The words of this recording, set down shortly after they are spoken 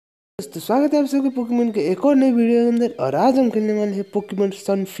दोस्तों स्वागत है आप सबके पोकेमोन के एक और नई वीडियो के अंदर। और आज हम खेलने वाले हैं पोकेमोन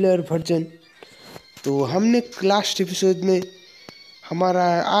सनफ्लावर वर्जन। तो हमने लास्ट एपिसोड में हमारा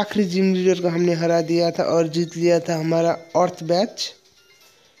आखिरी जिम लीडर को हमने हरा दिया था और जीत लिया था हमारा अर्थ बैच।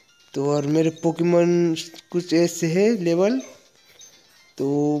 तो और मेरे पोकेमोन कुछ ऐसे है लेवल। तो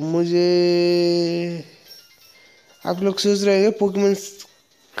मुझे आप लोग सोच रहे हैं पोकेमोन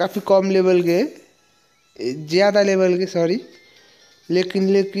काफ़ी कम लेवल के, ज़्यादा लेवल के सॉरी, लेकिन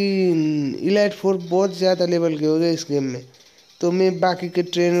इलाइट फोर बहुत ज़्यादा लेवल के हो गए इस गेम में। तो मैं बाकी के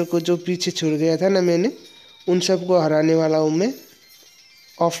ट्रेनर को जो पीछे छोड़ गया था ना मैंने, उन सबको हराने वाला हूँ मैं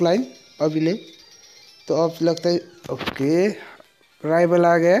ऑफलाइन, अभी नहीं। तो अब लगता है ओके राइवल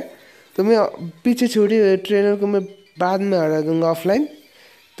आ गया। तो मैं पीछे छोड़ी हुए ट्रेनर को मैं बाद में हरा दूंगा ऑफलाइन।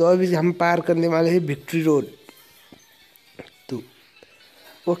 तो अभी हम पार करने वाले हैं विक्ट्री रोड। तो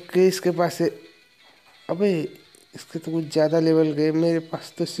ओके इसके पास है, अबे इसके तो कुछ ज़्यादा लेवल गए, मेरे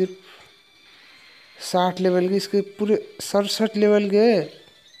पास तो सिर्फ 60 लेवल के, इसके पूरे 67 लेवल के।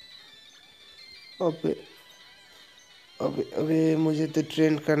 अबे अबे अबे मुझे तो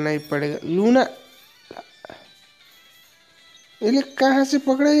ट्रेन करना ही पड़ेगा। लूना ये कहाँ से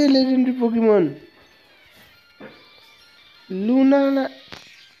पकड़ा ये लेजेंडरी पोकेमोन लूना ना।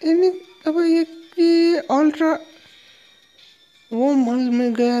 इन्हें अबे ये अल्ट्रा वो मल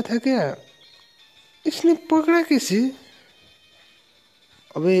में गया था क्या? इसने पकड़ा कैसे?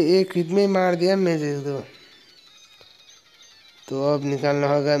 अबे एक हिट में मार दिया मुझे तो अब निकालना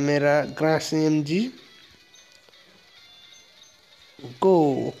होगा मेरा grass MG go.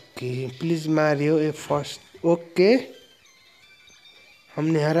 Okay please Mario A first. Okay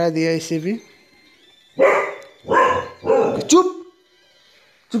हमने हरा दिया इसे भी। चुप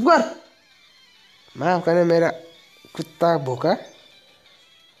चुप कर, माफ करना मेरा कुत्ता भूखा,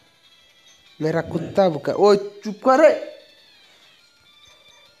 मेरा कुत्ता भूखा। ओ चुप कर रे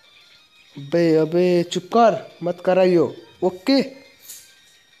बे, अबे चुप कर मत कराइयो। ओके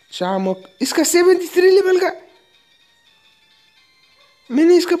शाम इसका 73 लेवल का,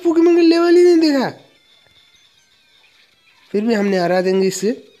 मैंने इसका पोकेमोन का लेवल ही नहीं देखा, फिर भी हमने हरा देंगे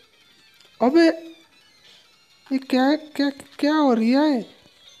इससे। अबे ये क्या क्या क्या हो रहा है?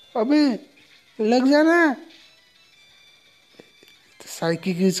 अबे लग जाना।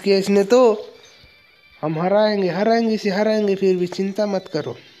 साइकिक यूज किया इसने तो हम हराएंगे हराएंगे इसे हराएंगे, फिर भी चिंता मत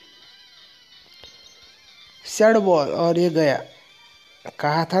करो। सैड बॉल और ये गया,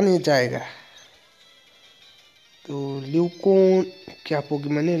 कहा था नहीं जाएगा। तो ल्यूकोन क्या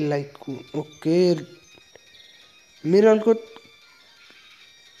पोकेमोन है लाइक। ओके मिरल को,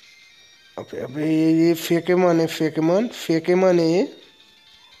 अबे अबे ये फेकेमन है, फेकेमन फेकेमन है ये।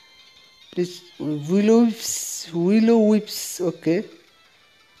 Please willow chips. ओके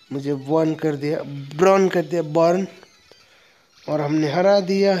मुझे बर्न कर दिया, ब्रॉन कर दिया बर्न, और हमने हरा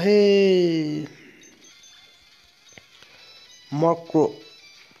दिया है मॉक्रो।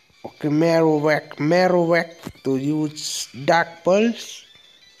 ओके मैरोवैक मैरोवैक तो use dark pulse.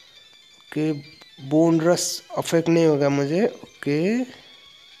 Okay bone रस अफेक्ट नहीं होगा मुझे। Okay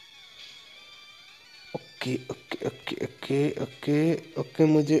okay okay okay okay okay okay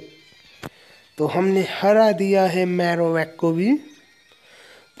मुझे तो हमने हरा दिया है मैरोवैक को भी।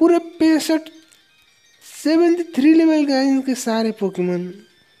 पूरे 73 लेवल का है इनके सारे पोकेमोन।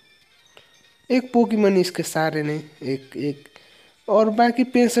 एक पोकेमोन इसके सारे नहीं, एक एक और बाकी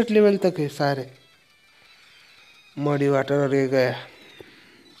 65 लेवल तक है सारे। मॉडी वाटर और ये गया।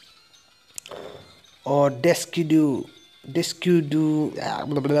 और डेस्क्यूडू डेस्क्यूडू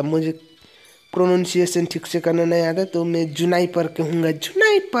मुझे प्रोनाउंसिएशन ठीक से करना नहीं आता, तो मैं जुनाइपर कहूँगा,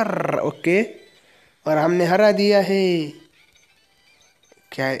 जुनाइपर। ओके और हमने हरा दिया है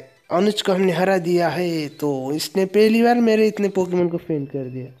क्या है? अनुज को हमने हरा दिया है। तो इसने पहली बार मेरे इतने पोकेमोन को फेंट कर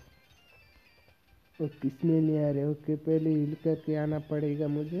दिया। तो किसने ले आ रहे? ओके पहले हिल करके आना पड़ेगा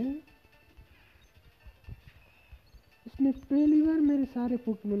मुझे। इसने पहली बार मेरे सारे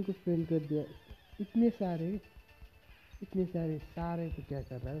पोकेमोन को फेंट कर दिया। इतने सारे इतने सारे सारे तो क्या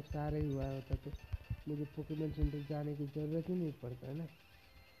कर रहा है, सारे हुआ होता तो मुझे पोकेमोन सेंटर जाने की ज़रूरत ही नहीं पड़ता है ना।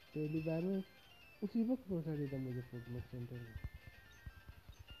 पहली बार में उसी वक्त पहुंचा देता मुझे पोकेमोन सेंटर में।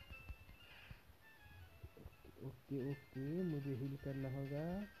 ओके ओके मुझे हील करना होगा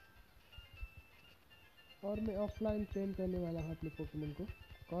और मैं ऑफलाइन ट्रेन करने वाला हूँ अपने पोकेमोन को।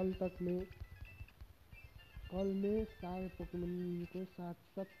 कल तक मैं कल मैं सारे पोकेमोन को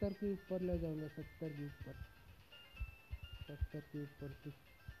 70 के ऊपर ले जाऊँगा। 70 के ऊपर, 70 के ऊपर कुछ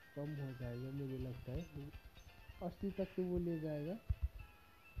कम हो जाएगा मुझे लगता है, 80 तक तो वो ले जाएगा।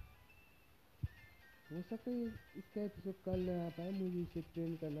 हो सकता है इसका एपिसोड कल नहीं आ पाए, मुझे इसे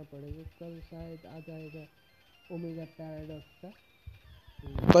ट्रेन करना पड़ेगा। कल शायद आ जाएगा ओमेगा पैराडॉक्स का।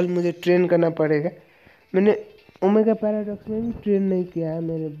 कल मुझे ट्रेन करना पड़ेगा। मैंने ओमेगा पैराडॉक्स में भी ट्रेन नहीं किया है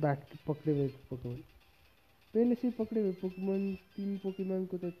मेरे बाकी पकड़े हुए पोकेमोन। पहले से पकड़े हुए पोकेमोन 3 पोकेमोन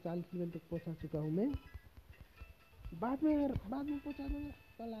को तो 40 लेवल तक पहुंचा चुका हूँ मैं। बाद में पहुंचा दूंगा,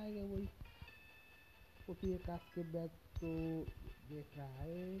 कल आएगा वही पोकेकास्ट के बैच तो देख रहा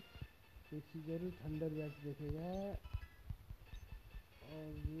है, इसी जरूर थंडर बैच देखेगा। और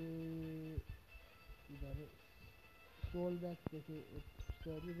ये इधर सोल बैच देखे,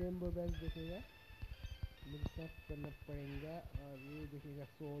 सॉरी रेनबो बैच देखेगा, मुझे सर्च करना पड़ेगा। और ये देखेगा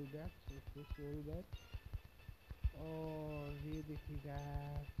soul batch, okay soul batch. और ये देखेगा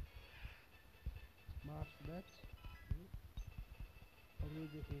मार्स बैच, और ये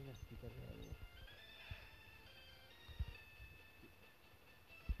देखेगा कर रहा है वो,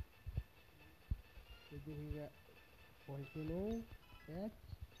 ये देखेगा वोल्केनो बैच।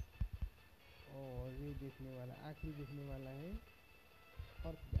 और ये देखने वाला आखिरी देखने वाला है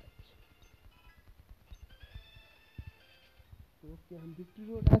अर्थ बैच। तो ओके हम विक्ट्री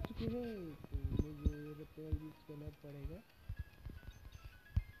रोड आ चुके हैं, तो मुझे रिपेयर यूज करना पड़ेगा।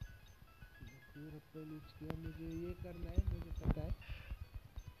 रिपेयर यूज किया, मुझे ये करना है, मुझे पता है।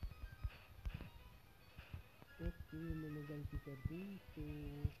 ओके मैंने गलती कर दी, तो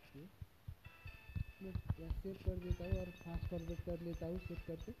ओके मैं सेव कर देता हूँ और फास्ट फॉरवर्ड कर लेता हूँ सेव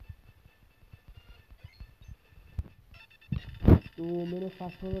करके। तो मैंने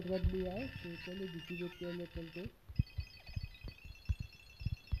फास्ट फॉरवर्ड कर दिया है, तो चलिए दूसरी रोड के अंदर चलते।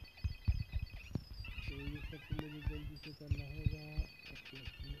 तो ये सब तो मुझे जल्दी से करना होगा। ओके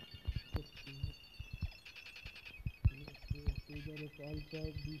तो इधर एक अल्ट्रा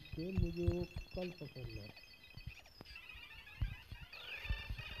बीच से मुझे वो कल पकड़ना है,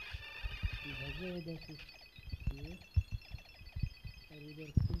 इधर से और इधर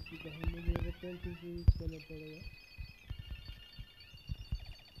खुल चुका है, मुझे रिपेयर फिर से यूज करना पड़ेगा।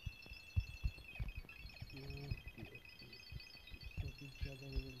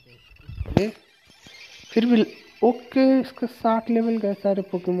 फिर भी ओके, इसका 60 लेवल का सारे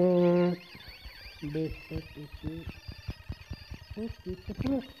पोकेमोन बेस ओके ओके तो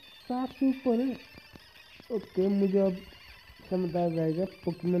पूरा 60 से ऊपर है। ओके मुझे अब समझ आ जाएगा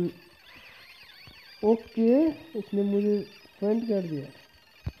पोकेमोन। ओके इसने मुझे फ्रेंड कर दिया,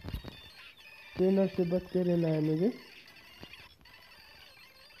 ट्रेनर से बच के रहना है मुझे।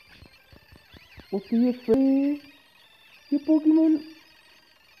 ओके ये पोकेमोन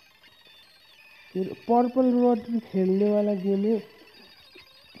पर्पल रॉड भी खेलने वाला गेम है,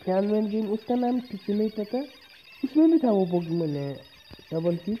 फैनमैन गेम, उसका नाम ठीक से नहीं पता। उसमें भी था वो पोकेमोन है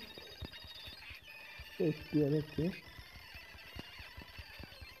डबल फिश। ओके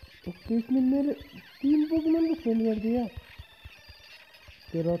ओके इसने मेरे 3 पोकेमोन को फेल कर दिया।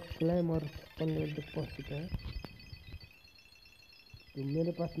 रॉक क्लाइम और 56 लेवल तक पहुंच चुका है। तो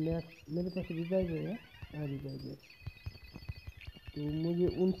मेरे पास रिवाइव है, हाँ रिवाइव है। तो मुझे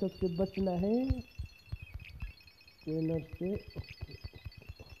उन सब से बचना है, ट्रेनर से।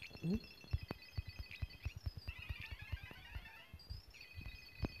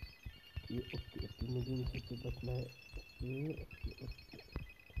 ओके ओके मुझे उन सब से बचना है। ओके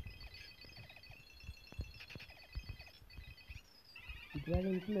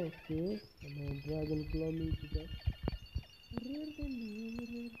ड्रैगन क्लो, ओके हमें ड्रैगन क्लो मिल चुका है। रेयर कैंडी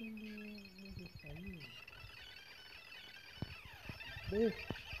मुझे चाहिए।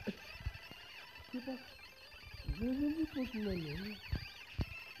 इसके पास भी पोकेमोन है,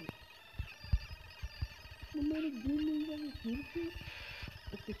 तो मेरे गेम मिल जाएगा फिर से।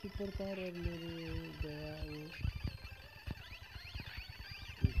 ओके सुपर कार और मेरे गया वो।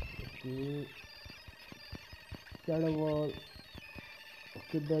 Okay चैडो ball,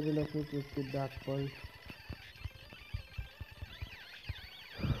 okay battle of okay dark point,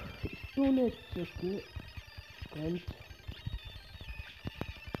 Truenat okay crunch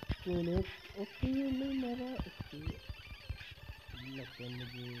Truenat. Okay ये नहीं मारा, ओके लगता है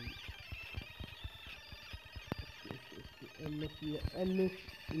मुझे एनएस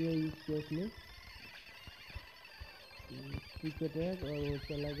ये यूज किया उसने क्विक अटैक और वो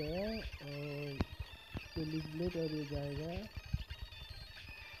चला गया। और पुलिस ब्लेड और ये जाएगा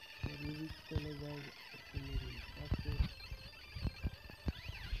और ये भी चला जाएगा।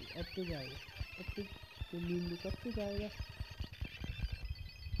 अब तो जाएगा, अब तो नींद कब तो जाएगा।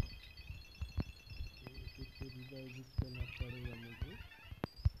 रिवाइव करना पड़ेगा मुझे।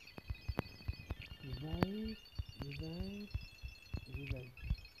 रिवाइव रिवाइव रिवाइव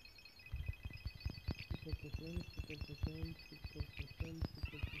 50%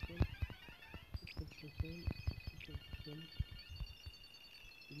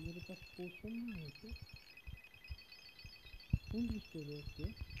 मेरे पास पोशन नहीं है क्या? फुल रिस्टोर है। ओके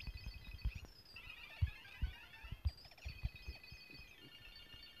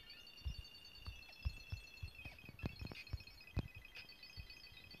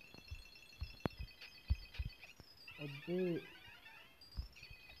अबे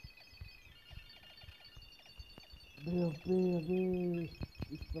अबे अबे अबे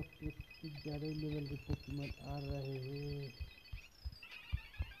इस वक्त कुछ ज़्यादा ही लेवल के पोकेमॉन आ रहे हैं।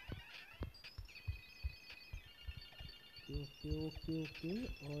 ओके ओके ओके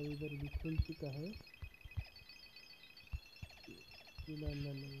और इधर भी खुल चुका है।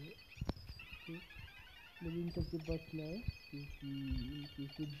 चिल्लाना नहीं है। ओके, मुझे इन सबसे बचना है क्योंकि इनकी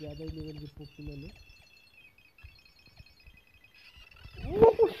कुछ ज़्यादा ही लेवल के पोकेमॉन है।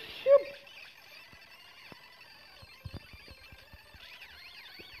 ओह शिट,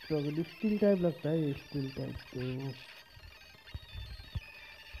 तो स्टील टाइप लगता है ये, स्टील टाइप तो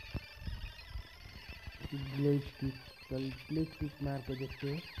ब्लेड की कल ब्लेड की मार के देखते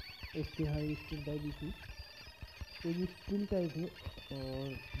हैं। इसके हाँ स्टील टाइप ही थी, तो ये स्टील टाइप है और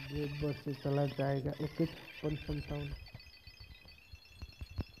ब्लेड बस से चला जाएगा। ओके 55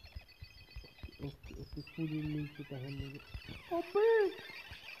 ओके ओके फूल मिल चुका है मुझे। ओके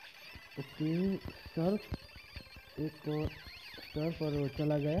ओके सर्फ एक और सर्फ और वो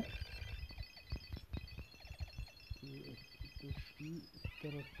चला गया। तो इस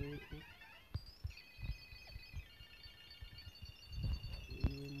तरफ से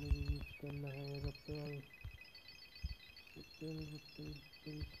ये मुझे यूज करना है रफ्तार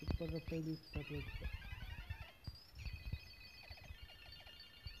सुपर रफ्तार यूज कर लेता।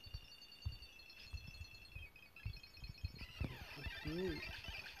 ओके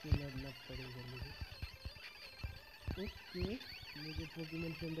लड़ना पड़ेगा मुझे। ओके मुझे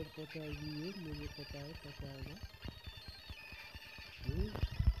पोकेमॉन सेंटर पहुंचाएगी ये, मुझे पता है पहुंचाएगा। Okay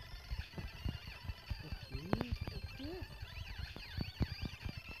okay okay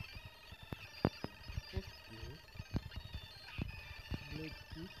okay blade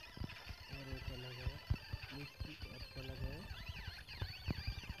की और वो चला गया, ब्लेड की और चला गया।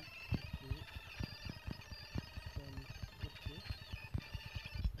 ओके ओके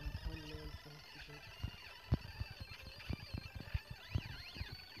हम लेवल पहुंच चुके हैं।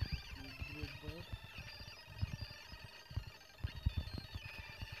 Blade boss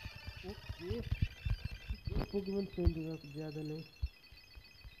okay Pokemon centre होगा ज़्यादा नहीं,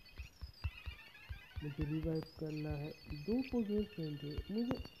 मुझे रिवाइव करना है। 2 पोकेमॉन सेंटर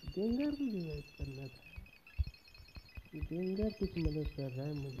मुझे गेंगार को रिवाइव करना था। गेंगार कुछ मदद कर रहा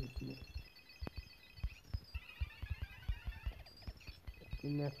है मुझे इसमें।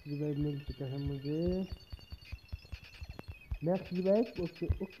 मैक्स रिवाइव मिल चुका है मुझे, max revive. Okay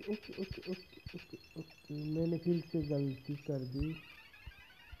okay okay okay okay okay okay मैंने फिर से गलती कर दी,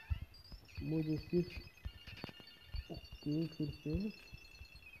 मुझे सिर्फ ओके फिर से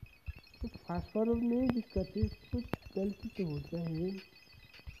तो फास्ट फॉरवर्ड में दिक्कत है, कुछ गलती तो होता है।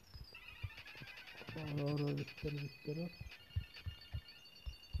 और इस तरफ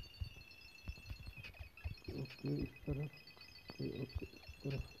ओके इस तरफ ओके ओके इस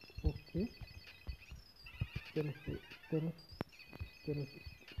तरफ ओके इस तरफ से इस तरफ इस तरफ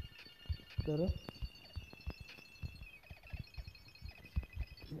इस तरफ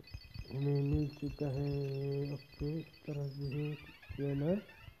हमें मिल चुका है। ओके इस तरफ भी है trainer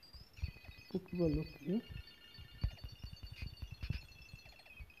football. Okay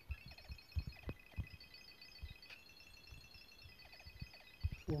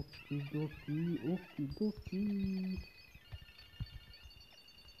okay okay दोकी।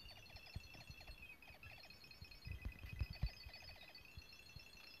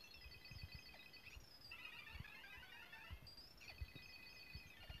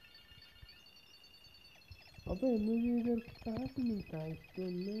 अबे मुझे इधर कहाँ से मिलता है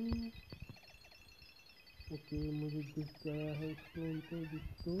स्टोन में। ओके मुझे दिख गया है स्टोन, तो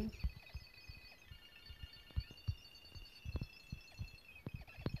जिसको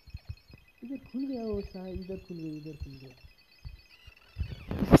इधर खुल गया वो शायद, इधर खुल गया इधर खुल गया।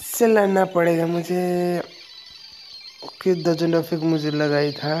 इससे लड़ना पड़ेगा मुझे। ओके डजन ऑफ एक मुझे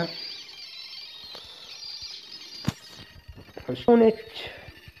लगाई था।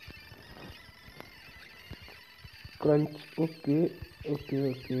 क्रंच ओके ओके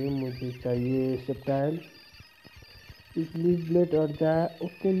ओके मुझे चाहिए सेप्टाइल लीफ ब्लेड और जा।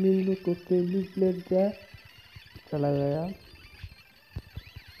 ओके नीलुक ओके लीफ ब्लेड जा चला गया।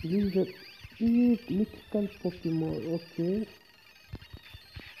 मिथिकल पोकेमोन ओके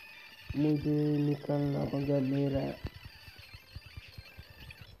मुझे निकालना होगा मेरा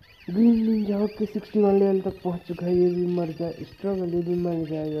ग्रीन निंजा। ओके 61 लेवल तक पहुंच चुका है, ये भी मर गया। स्ट्रगल ये भी मर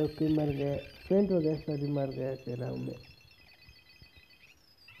जाएगा। ओके मर गया, फेंट हो गया, सॉरी मर गया कह रहा हूँ मैं।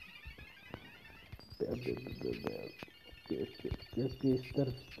 इस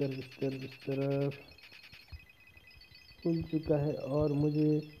तरफ खुल चुका है और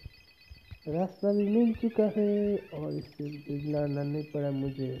मुझे रास्ता भी मिल चुका है और इससे गुजरना नहीं पड़ा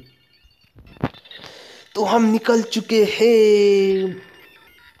मुझे। तो हम निकल चुके हैं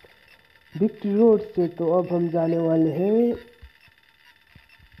विक्ट्री रोड से। तो अब हम जाने वाले हैं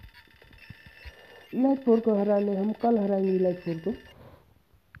इलाइट फोर को हराने। हम कल हराएंगे इलाइट फोर को।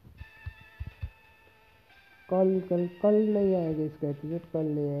 कल नहीं आएगा इसका एपिसोड, कल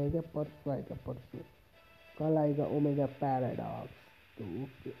नहीं आएगा, परसों आएगा, परसों कल आएगा ओमेगा पैराडॉक्स। तो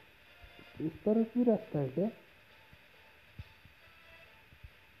ओके, इस तरफ भी रास्ता है क्या?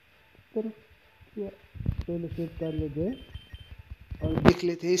 इस तरफ क्या? पहले फिर कर लेते और देख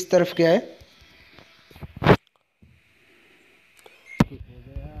लेते हैं इस तरफ क्या है। हो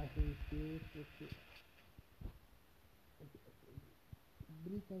गया है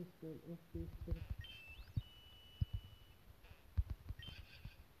ब्रिक ओके इस तरफ।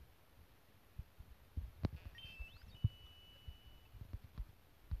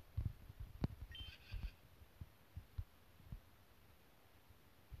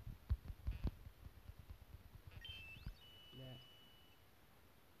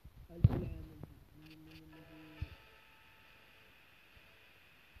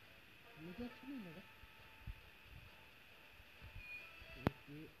 मुझे अच्छा नहीं लगा।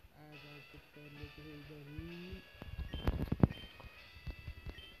 ओके आ जाओ, कुछ कर लेते हैं इधर ही।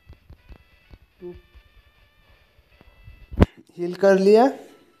 तो हील कर लिया।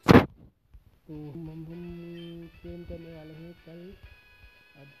 हम ट्रेन करने वाले हैं कल।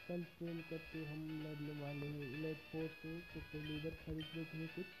 अब कल ट्रेन करके हम लड़ने वाले हैं इलाइट फोर से। तो पहले इधर खरीद लेते हैं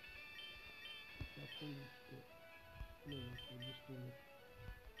कुछ। फुल नहीं,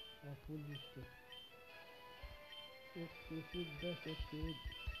 फुल ओके सिर्फ 10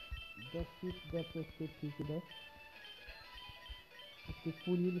 ओके ठीक है 10 ओके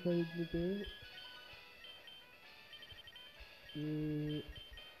फुल हील खरीद लेते हैं।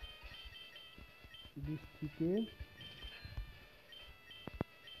 ठीक है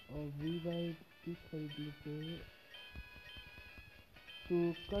और रीवाइव भी खरीद लेते हैं। तो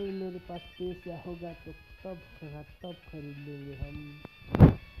कल मेरे पास पैसा होगा तो तब खरीद लेंगे हम।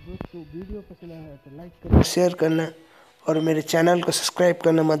 दोस्तों वीडियो पसंद आया तो लाइक करना, शेयर करना और मेरे चैनल को सब्सक्राइब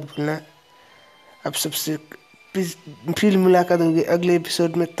करना मत भूलना। अब सबसे फिर मुलाकात होगी अगले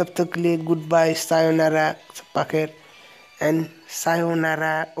एपिसोड में। तब तक के लिए गुड बाय, सायोनारा, सप्पा खैर and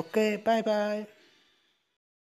sayonara. Okay bye bye.